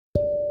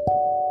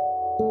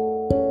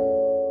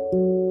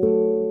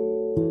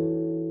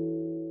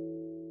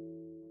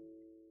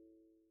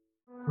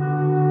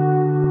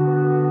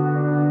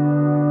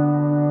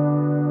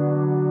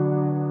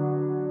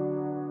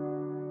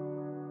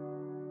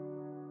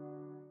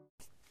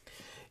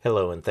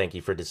Hello, and thank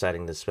you for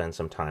deciding to spend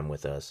some time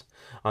with us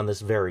on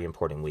this very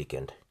important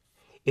weekend.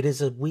 It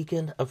is a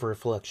weekend of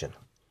reflection,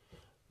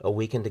 a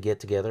weekend to get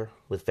together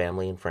with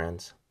family and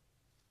friends,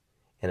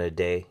 and a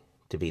day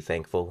to be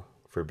thankful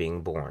for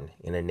being born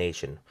in a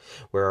nation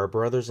where our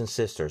brothers and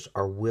sisters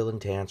are willing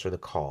to answer the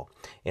call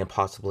and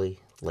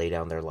possibly lay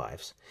down their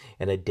lives,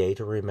 and a day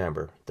to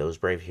remember those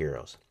brave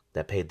heroes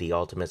that paid the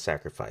ultimate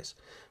sacrifice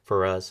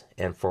for us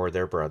and for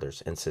their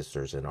brothers and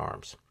sisters in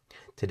arms.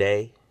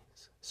 Today,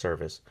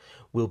 service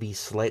will be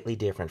slightly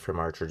different from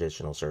our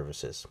traditional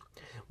services.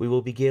 We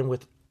will begin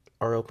with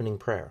our opening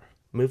prayer,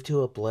 move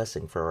to a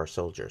blessing for our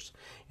soldiers,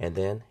 and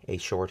then a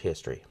short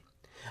history.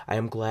 I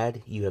am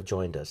glad you have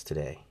joined us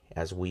today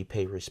as we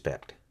pay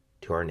respect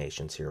to our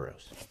nation's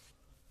heroes.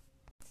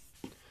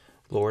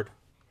 Lord,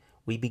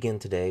 we begin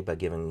today by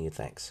giving you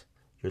thanks.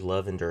 Your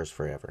love endures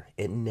forever.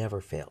 It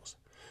never fails,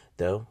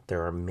 though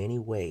there are many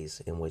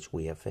ways in which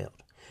we have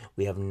failed.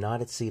 We have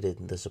not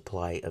exceeded the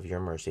supply of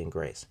your mercy and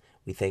grace.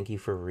 We thank you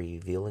for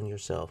revealing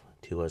yourself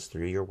to us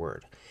through your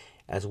word.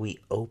 As we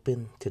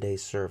open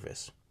today's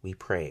service, we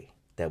pray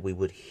that we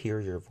would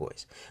hear your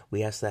voice.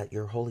 We ask that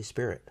your Holy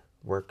Spirit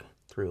work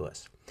through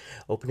us,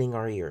 opening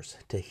our ears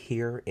to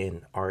hear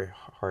and our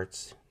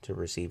hearts to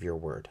receive your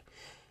word.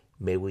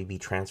 May we be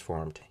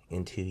transformed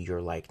into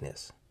your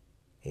likeness.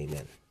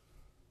 Amen.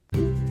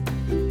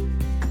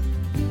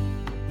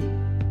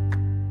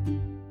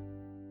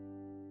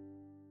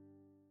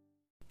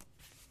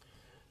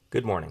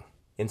 Good morning.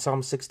 In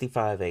Psalm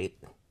 65:8,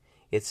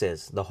 it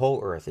says, "The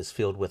whole earth is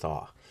filled with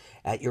awe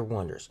at your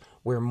wonders.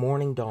 Where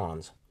morning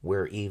dawns,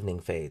 where evening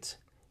fades,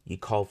 you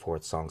call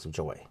forth songs of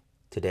joy."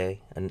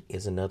 Today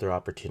is another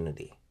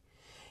opportunity.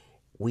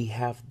 We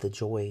have the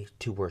joy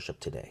to worship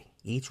today.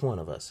 Each one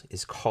of us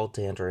is called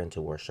to enter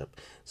into worship.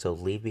 So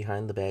leave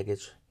behind the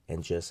baggage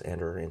and just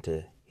enter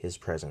into his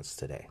presence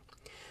today.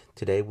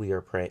 Today we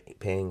are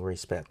paying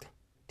respect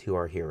to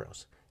our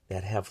heroes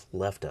that have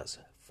left us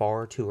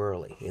far too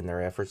early in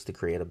their efforts to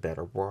create a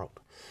better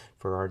world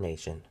for our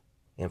nation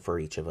and for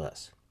each of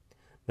us.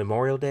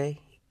 Memorial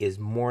Day is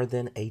more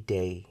than a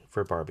day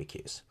for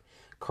barbecues,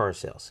 car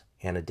sales,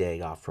 and a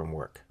day off from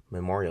work.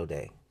 Memorial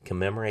Day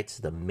commemorates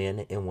the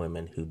men and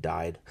women who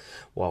died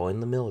while in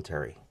the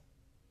military,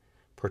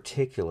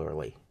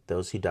 particularly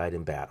those who died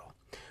in battle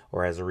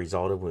or as a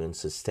result of wounds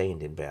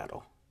sustained in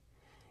battle.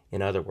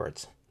 In other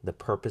words, the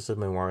purpose of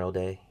Memorial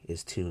Day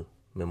is to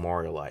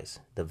memorialize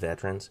the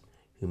veterans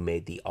who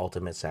made the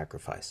ultimate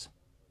sacrifice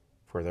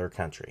for their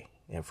country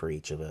and for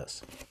each of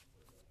us.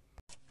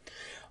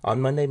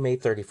 On Monday, May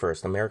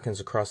 31st, Americans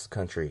across the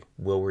country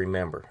will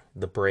remember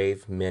the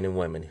brave men and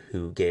women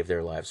who gave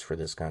their lives for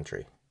this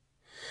country.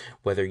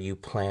 Whether you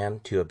plan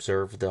to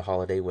observe the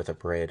holiday with a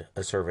parade,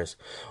 a service,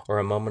 or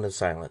a moment of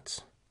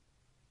silence,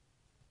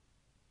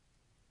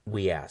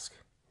 we ask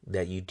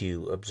that you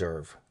do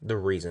observe the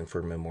reason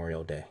for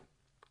Memorial Day.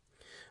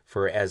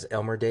 For as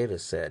Elmer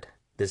Davis said,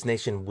 this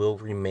nation will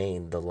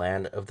remain the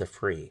land of the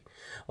free,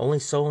 only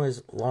so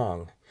as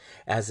long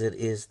as it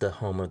is the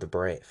home of the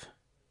brave.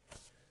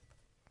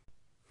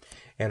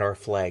 And our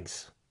flag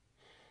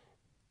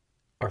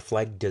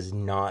does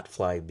not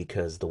fly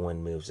because the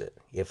wind moves it.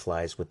 It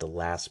flies with the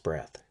last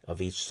breath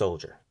of each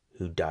soldier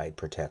who died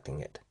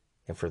protecting it.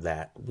 And for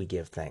that, we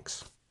give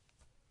thanks.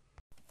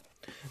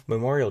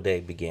 Memorial Day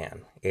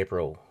began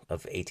April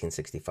of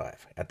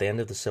 1865, at the end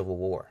of the Civil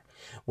War,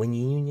 when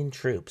Union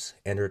troops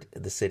entered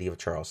the city of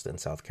Charleston,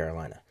 South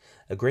Carolina.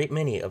 A great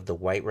many of the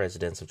white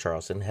residents of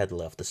Charleston had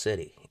left the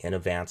city in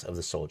advance of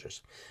the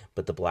soldiers,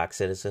 but the black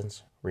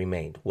citizens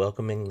remained,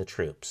 welcoming the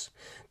troops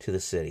to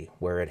the city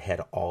where it had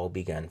all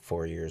begun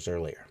 4 years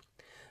earlier.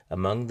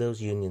 Among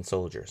those Union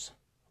soldiers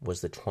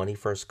was the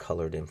 21st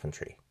Colored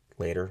Infantry,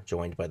 later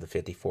joined by the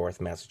 54th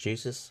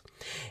Massachusetts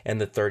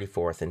and the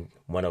 34th and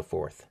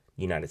 104th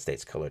United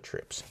States Colored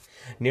Troops.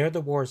 Near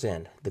the war's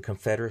end, the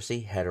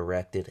Confederacy had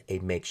erected a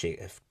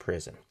makeshift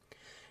prison.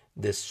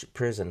 This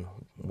prison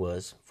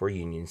was for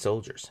Union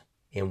soldiers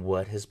in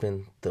what has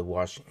been the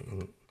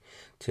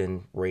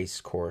Washington Race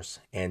Course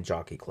and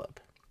Jockey Club.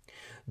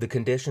 The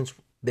conditions,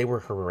 they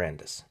were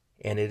horrendous,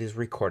 and it is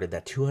recorded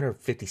that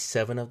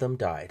 257 of them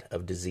died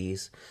of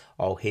disease,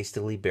 all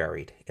hastily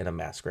buried in a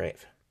mass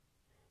grave.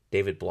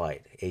 David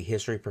Blight, a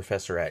history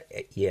professor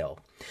at Yale,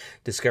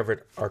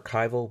 discovered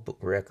archival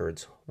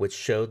records which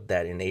showed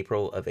that in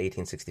April of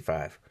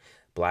 1865,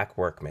 black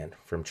workmen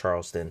from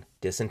Charleston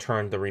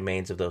disinterred the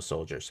remains of those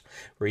soldiers,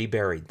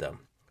 reburied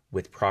them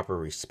with proper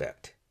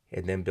respect,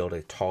 and then built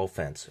a tall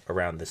fence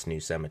around this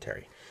new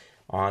cemetery.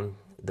 On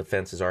the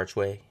fence's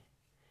archway,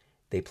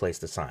 they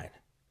placed a sign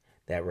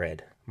that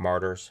read,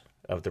 "Martyrs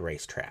of the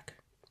Racetrack."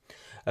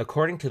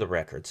 According to the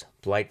records,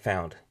 Blight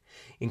found,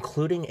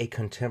 including a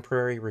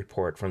contemporary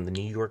report from the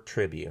New York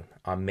Tribune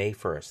on May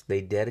 1st,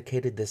 they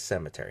dedicated this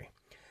cemetery.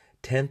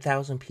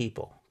 10,000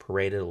 people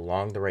paraded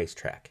along the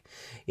racetrack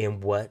in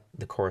what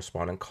the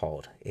correspondent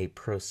called a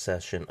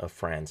procession of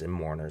friends and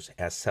mourners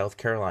as South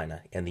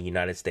Carolina and the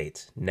United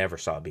States never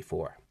saw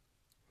before.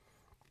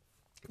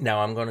 Now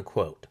I'm going to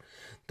quote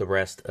the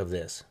rest of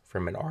this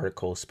from an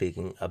article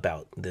speaking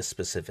about this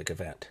specific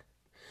event.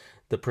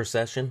 The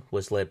procession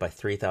was led by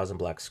 3,000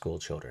 black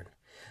schoolchildren,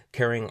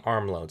 carrying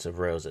armloads of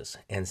roses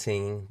and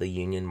singing the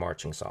Union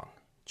marching song,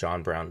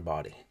 John Brown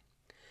Body.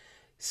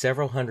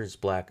 Several hundred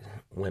black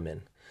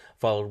women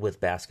followed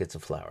with baskets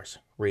of flowers,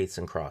 wreaths,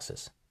 and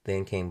crosses.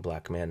 Then came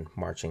black men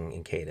marching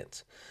in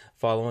cadence,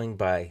 following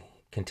by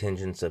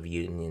contingents of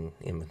Union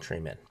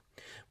infantrymen.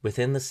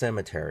 Within the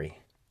cemetery,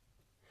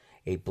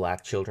 a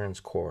black children's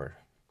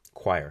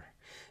choir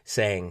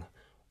sang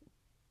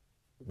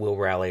 "We'll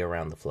Rally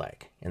Around the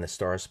Flag" and the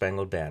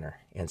Star-Spangled Banner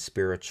and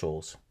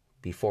spirituals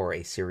before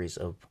a series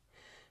of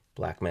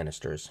black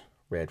ministers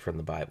read from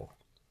the Bible.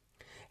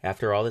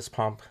 After all this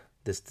pomp,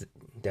 this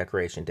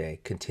Decoration Day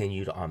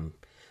continued on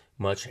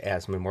much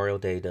as Memorial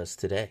Day does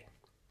today.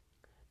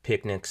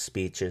 Picnics,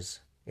 speeches,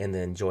 and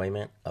the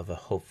enjoyment of a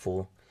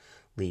hopefully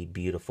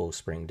beautiful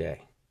spring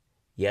day.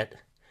 Yet,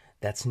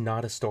 that's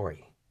not a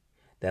story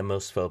that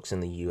most folks in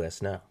the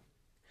U.S. know.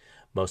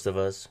 Most of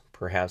us,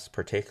 perhaps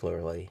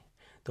particularly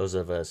those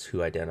of us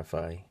who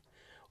identify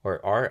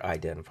or are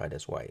identified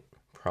as white,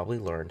 probably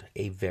learned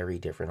a very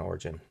different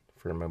origin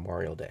for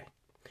Memorial Day.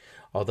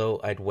 Although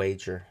I'd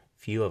wager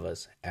few of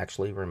us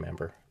actually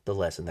remember the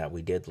lesson that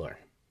we did learn.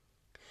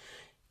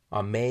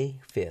 On May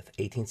 5th,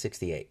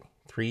 1868,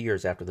 3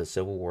 years after the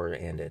Civil War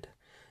ended,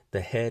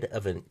 the head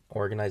of an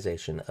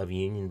organization of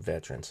Union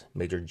veterans,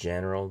 Major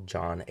General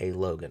John A.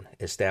 Logan,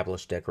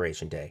 established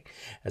Decoration Day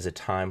as a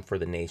time for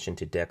the nation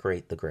to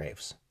decorate the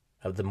graves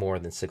of the more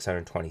than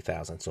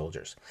 620,000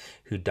 soldiers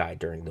who died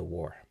during the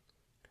war,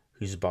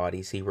 whose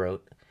bodies, he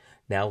wrote,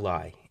 now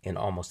lie in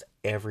almost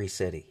every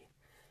city,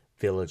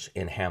 village,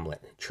 and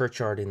hamlet,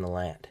 churchyard in the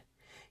land.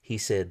 He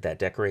said that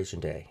Decoration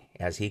Day,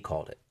 as he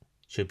called it,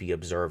 should be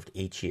observed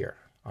each year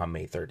on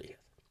May 30th.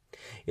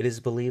 It is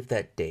believed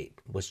that date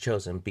was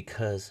chosen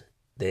because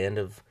the end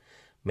of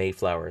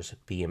Mayflowers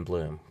be in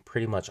bloom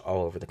pretty much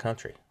all over the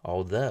country,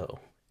 although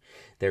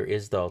there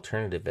is the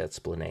alternative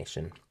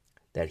explanation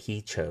that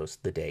he chose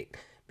the date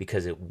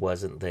because it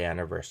wasn't the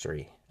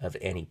anniversary of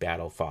any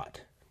battle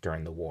fought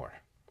during the war.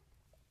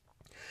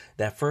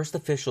 That first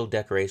official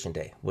Decoration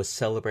Day was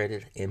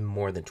celebrated in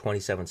more than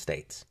 27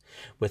 states,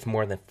 with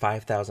more than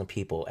 5,000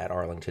 people at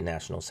Arlington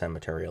National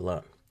Cemetery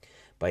alone.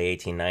 By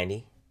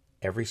 1890,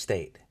 every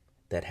state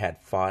that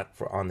had fought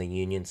on the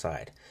Union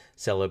side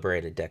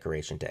celebrated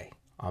Decoration Day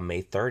on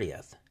May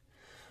 30th.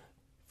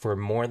 For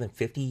more than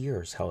 50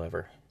 years,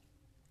 however,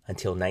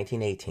 until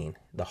 1918,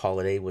 the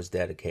holiday was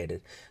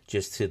dedicated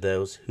just to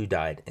those who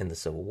died in the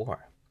Civil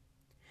War.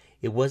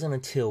 It wasn't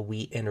until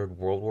we entered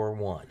World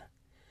War I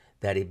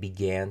that it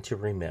began to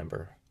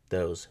remember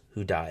those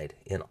who died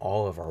in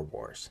all of our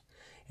wars,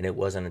 and it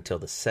wasn't until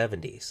the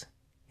 70s,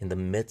 in the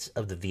midst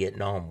of the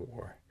Vietnam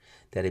War,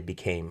 that it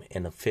became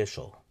an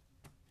official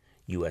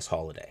U.S.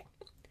 holiday.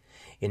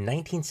 In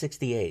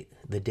 1968,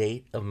 the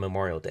date of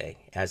Memorial Day,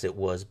 as it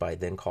was by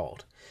then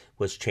called,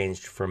 was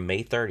changed from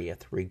May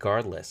 30th,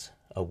 regardless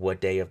of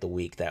what day of the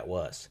week that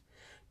was,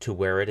 to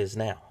where it is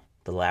now,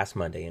 the last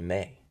Monday in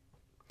May.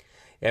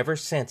 Ever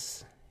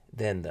since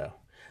then, though,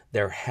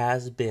 there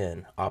has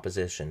been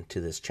opposition to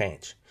this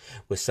change,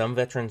 with some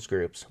veterans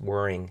groups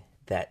worrying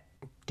that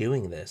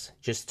doing this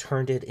just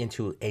turned it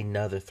into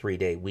another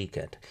 3-day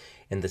weekend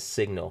and the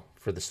signal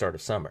for the start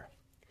of summer.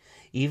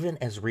 Even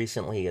as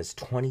recently as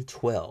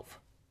 2012,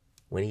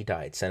 when he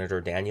died, Senator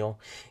Daniel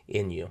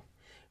Inouye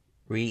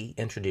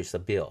reintroduced a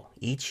bill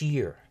each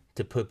year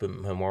to put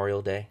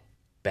Memorial Day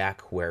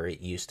back where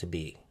it used to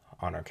be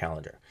on our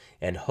calendar,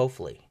 and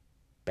hopefully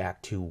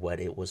back to what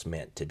it was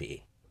meant to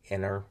be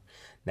in our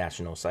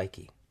national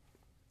psyche.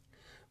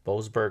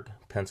 Boalsburg,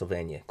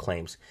 Pennsylvania,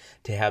 claims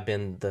to have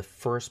been the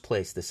first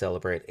place to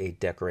celebrate a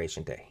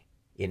Decoration Day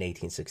in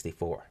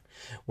 1864,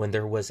 when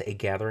there was a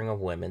gathering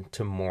of women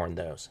to mourn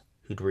those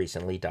who'd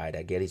recently died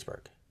at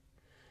Gettysburg.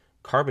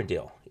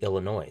 Carbondale,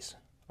 Illinois,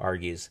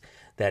 argues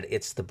that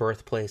it's the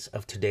birthplace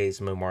of today's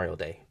Memorial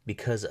Day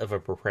because of a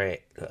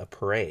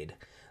parade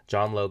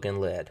John Logan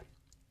led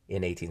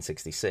in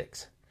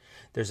 1866.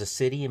 There's a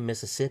city in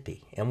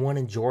Mississippi and one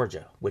in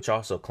Georgia which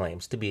also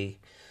claims to be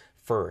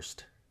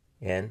first,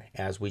 and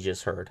as we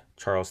just heard,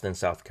 Charleston,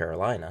 South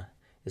Carolina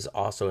is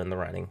also in the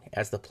running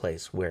as the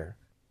place where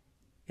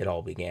it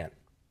all began.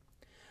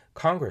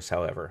 Congress,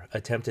 however,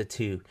 attempted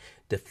to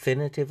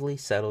definitively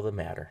settle the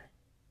matter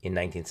in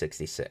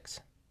 1966,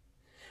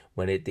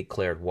 when it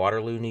declared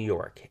Waterloo, New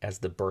York, as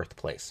the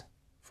birthplace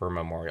for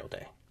Memorial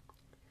Day.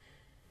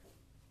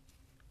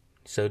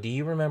 So do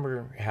you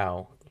remember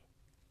how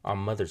on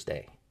Mother's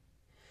Day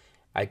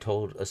I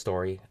told a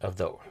story of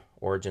the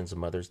origins of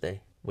Mother's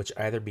Day, which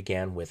either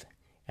began with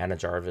Anna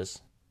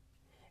Jarvis,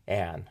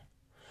 Anne,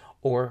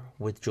 or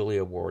with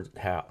Julia Ward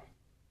Howe,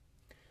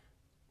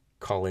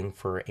 calling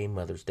for a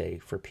Mother's Day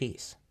for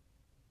peace.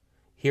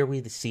 Here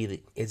we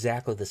see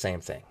exactly the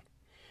same thing.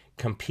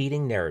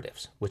 Competing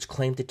narratives which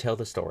claim to tell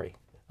the story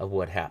of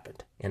what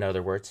happened. In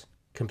other words,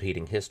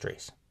 competing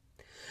histories.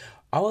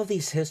 All of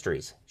these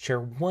histories share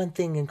one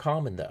thing in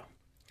common, though.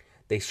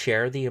 They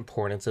share the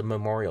importance of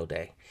Memorial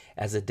Day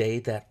as a day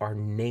that our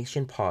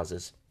nation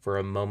pauses for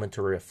a moment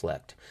to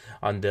reflect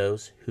on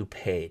those who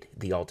paid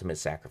the ultimate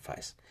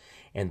sacrifice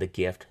and the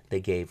gift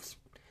they gave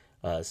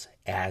us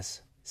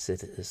as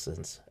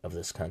citizens of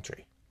this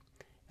country.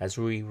 As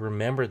we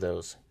remember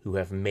those who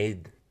have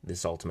made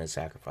this ultimate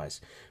sacrifice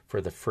for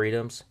the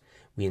freedoms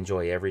we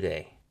enjoy every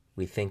day,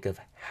 we think of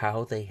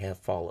how they have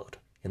followed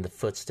in the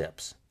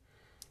footsteps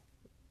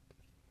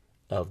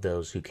of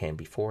those who came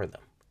before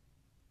them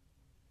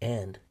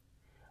and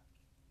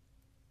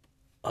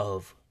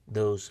of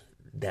those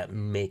that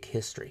make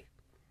history.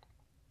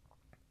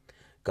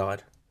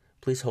 God,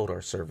 please hold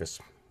our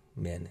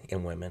servicemen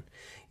and women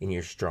in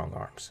your strong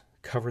arms.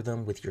 Cover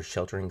them with your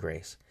sheltering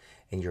grace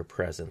and your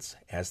presence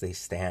as they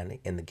stand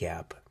in the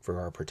gap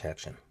for our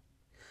protection.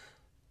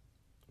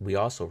 We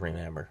also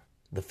remember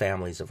the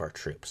families of our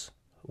troops.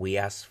 We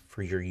ask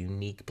for your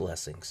unique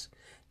blessings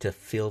to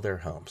fill their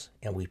homes,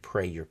 and we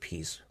pray your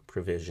peace,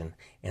 provision,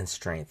 and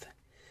strength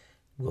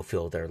will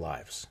fill their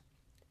lives.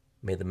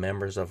 May the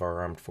members of our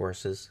armed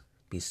forces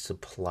be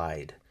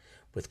supplied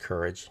with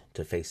courage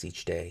to face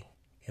each day,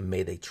 and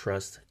may they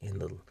trust in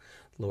the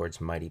Lord's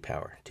mighty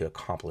power to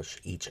accomplish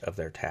each of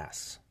their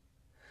tasks.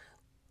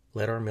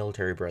 Let our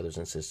military brothers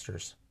and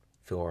sisters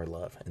feel our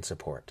love and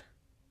support.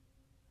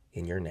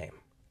 In your name,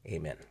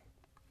 amen.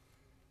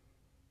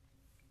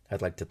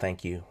 I'd like to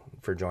thank you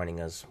for joining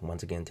us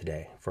once again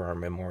today for our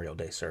Memorial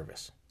Day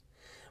service.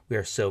 We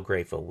are so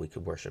grateful we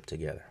could worship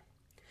together.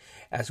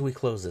 As we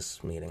close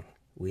this meeting,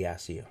 we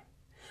ask you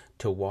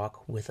to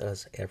walk with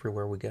us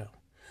everywhere we go.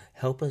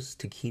 Help us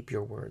to keep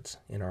your words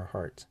in our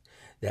hearts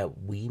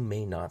that we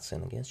may not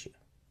sin against you.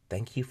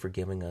 Thank you for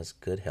giving us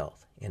good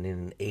health and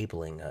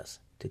enabling us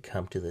to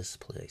come to this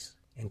place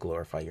and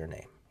glorify your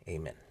name.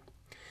 Amen.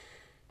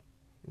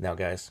 Now,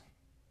 guys,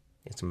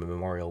 it's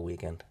Memorial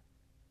Weekend.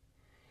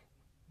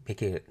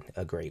 Make it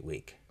a great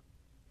week.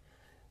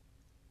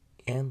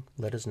 And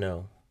let us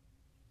know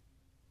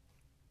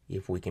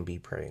if we can be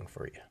praying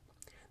for you.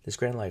 This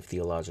Grand Life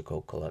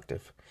Theological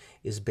Collective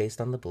is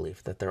based on the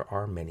belief that there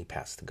are many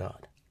paths to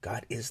God.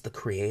 God is the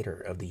creator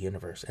of the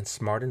universe and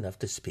smart enough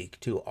to speak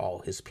to all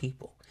his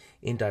people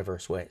in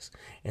diverse ways.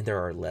 And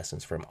there are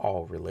lessons from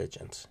all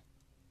religions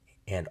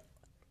and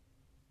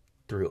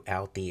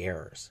throughout the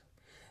eras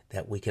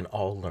that we can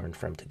all learn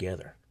from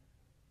together.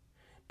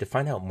 To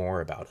find out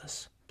more about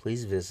us,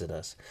 please visit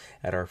us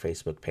at our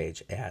Facebook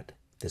page at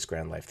This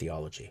Grand Life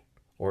Theology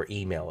or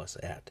email us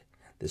at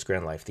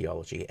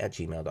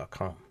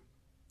thisgrandlifetheology@gmail.com.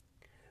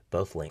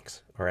 Both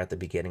links are at the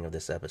beginning of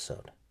this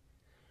episode.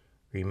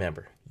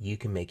 Remember, you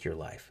can make your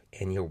life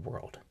and your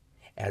world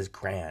as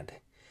grand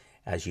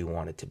as you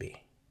want it to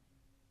be.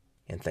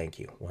 And thank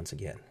you once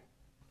again.